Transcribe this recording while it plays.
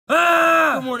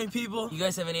Good morning, people. You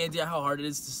guys have any idea how hard it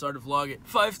is to start a vlog at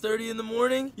 5:30 in the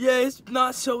morning? Yeah, it's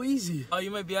not so easy. Oh,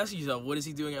 you might be asking yourself, what is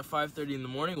he doing at 5:30 in the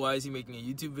morning? Why is he making a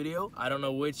YouTube video? I don't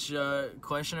know which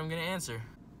question I'm gonna answer.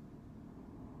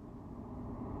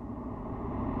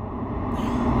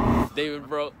 David,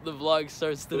 bro, the vlog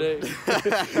starts today.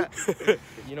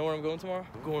 You know where I'm going tomorrow?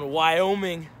 I'm going to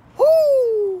Wyoming.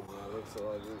 Woo! That looks a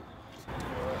lot good.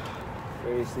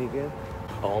 Ready to sneak in?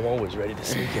 Oh, I'm always ready to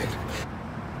sneak in.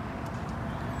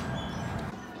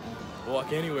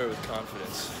 Walk anywhere with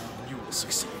confidence, and you will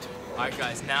succeed. All right,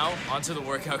 guys, now onto the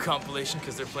workout compilation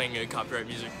because they're playing copyright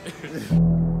music.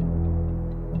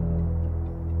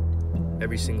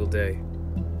 Every single day,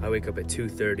 I wake up at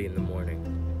 2:30 in the morning.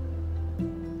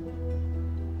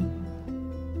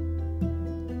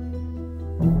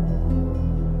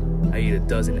 I eat a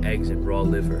dozen eggs and raw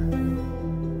liver.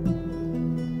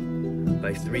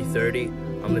 By 3:30,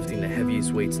 I'm lifting the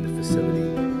heaviest weights in the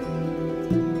facility.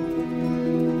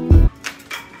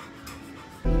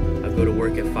 I go to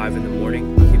work at 5 in the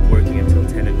morning, keep working until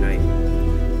 10 at night.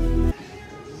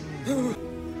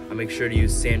 I make sure to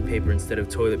use sandpaper instead of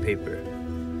toilet paper.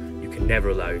 You can never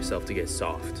allow yourself to get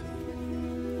soft.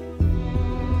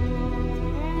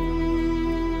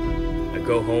 I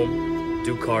go home,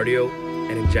 do cardio,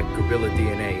 and inject gorilla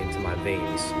DNA into my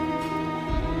veins.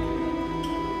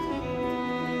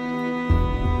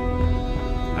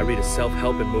 I read a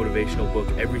self-help and motivational book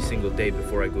every single day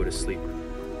before I go to sleep.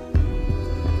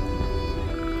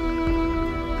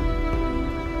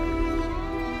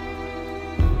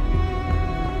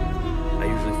 I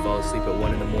usually fall asleep at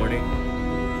 1 in the morning,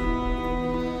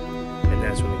 and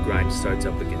that's when the grind starts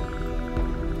up again.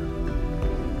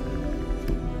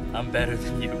 I'm better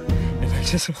than you, and I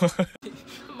just want...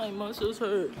 My muscles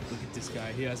hurt. Look at this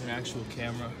guy, he has an actual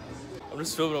camera. I'm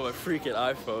just filming on my freaking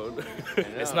iPhone.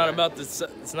 It's not about the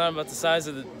size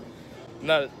of the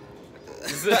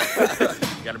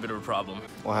Got a bit of a problem.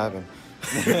 What happened?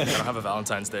 I don't have a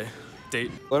Valentine's Day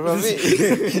date. What about me?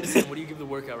 What do you give the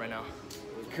workout right now?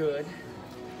 Good. You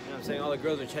know what I'm saying? All the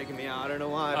girls are checking me out. I don't know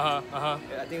why.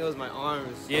 I think it was my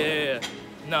arms. Yeah.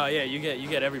 No, yeah, you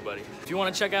get everybody. If you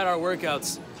want to check out our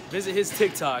workouts, visit his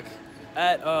TikTok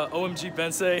at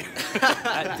omgBence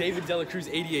at David Delacruz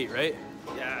 88, right?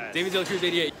 Yeah. David Delacruz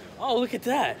 88. Oh, look at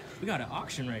that. We got an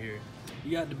auction right here.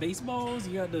 You got the baseballs,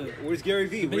 you got the... Where's Gary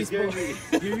V? Where's Gary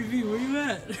V? Gary V, where you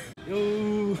at?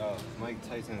 Yo. Oh, Mike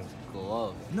Tyson's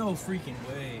glove. No freaking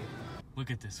way. Look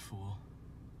at this fool.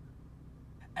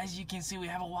 As you can see, we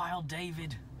have a wild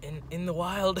David. In the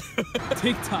wild.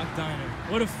 TikTok Diner.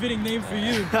 What a fitting name for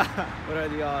you. What are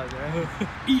the odds, right?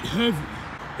 Eat heavy.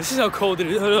 This is how cold it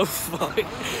is. Oh, fuck.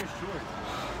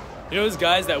 You know those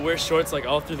guys that wear shorts like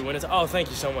all through the winter? Oh, thank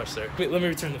you so much, sir. Wait, let me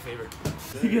return the favor.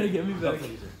 You gotta get me back.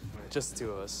 Just the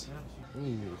two of us.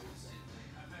 Ooh.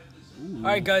 All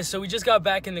right, guys, so we just got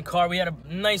back in the car. We had a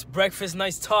nice breakfast,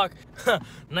 nice talk.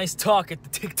 Nice talk at the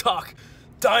TikTok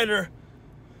Diner.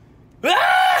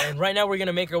 And right now we're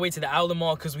gonna make our way to the outlet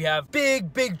mall because we have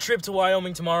big trip to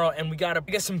Wyoming tomorrow, and we gotta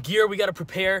get some gear. We gotta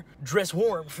prepare, dress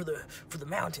warm for the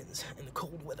mountains and the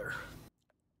cold weather.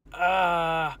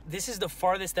 This is the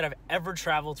farthest that I've ever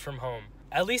traveled from home.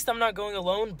 At least I'm not going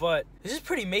alone, but this is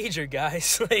pretty major,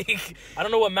 guys. Like, I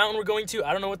don't know what mountain we're going to.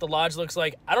 I don't know what the lodge looks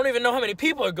like. I don't even know how many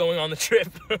people are going on the trip.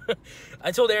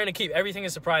 I told Aaron to keep everything a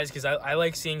surprise because I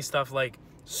like seeing stuff like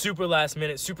super last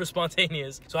minute, super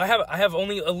spontaneous. So I have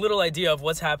only a little idea of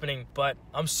what's happening, but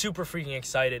I'm super freaking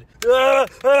excited.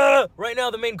 Right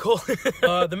now, the main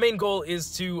goal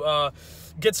is to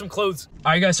get some clothes.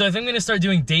 All right, guys, so I think I'm gonna start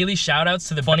doing daily shout outs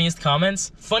to the funniest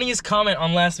comments. Funniest comment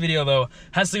on last video, though,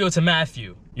 has to go to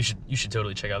Matthew. You should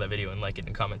totally check out that video and like it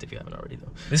and comment if you haven't already,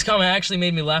 though. This comment actually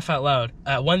made me laugh out loud.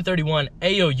 At 131,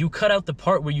 Ayo, you cut out the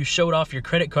part where you showed off your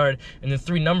credit card and the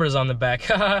 3 numbers on the back.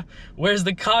 Haha, where's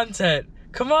the content?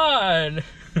 Come on.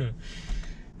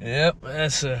 Yep,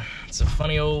 it's a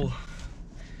funny old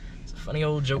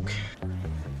joke.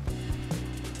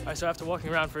 All right, so after walking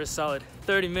around for a solid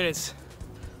 30 minutes,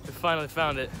 we finally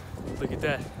found it. Look at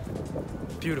that.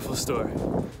 Beautiful store.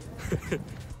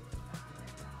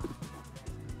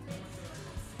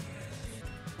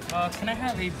 Can I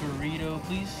have a burrito,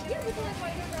 please? Yeah, would you like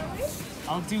white or brown rice?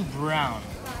 I'll do brown.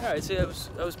 All right, so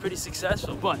that was pretty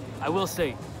successful, but I will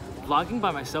say, vlogging by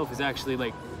myself is actually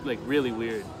like really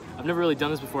weird. I've never really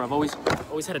done this before. I've always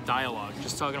had a dialogue,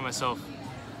 just talking to myself.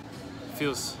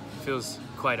 Feels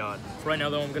quite odd. Right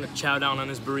now, though, I'm gonna chow down on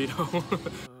this burrito.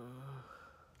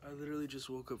 I literally just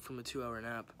woke up from a 2-hour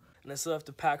nap, and I still have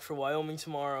to pack for Wyoming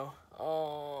tomorrow.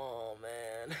 Oh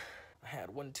man, I had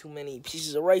one too many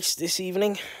pieces of rice this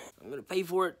evening. I'm gonna pay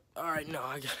for it. All right, no,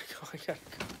 I gotta go.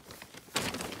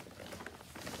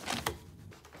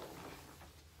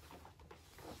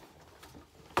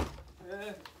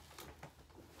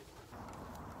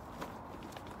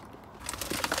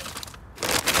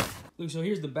 Look, so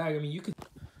here's the bag. I mean, you could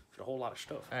fit a whole lot of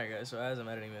stuff. All right, guys. So as I'm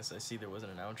editing this, I see there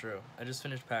wasn't an outro. I just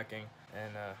finished packing,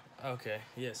 and okay,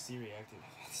 yes, Siri active.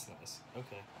 That's nice.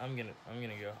 Okay, I'm gonna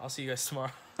go. I'll see you guys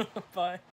tomorrow. Bye.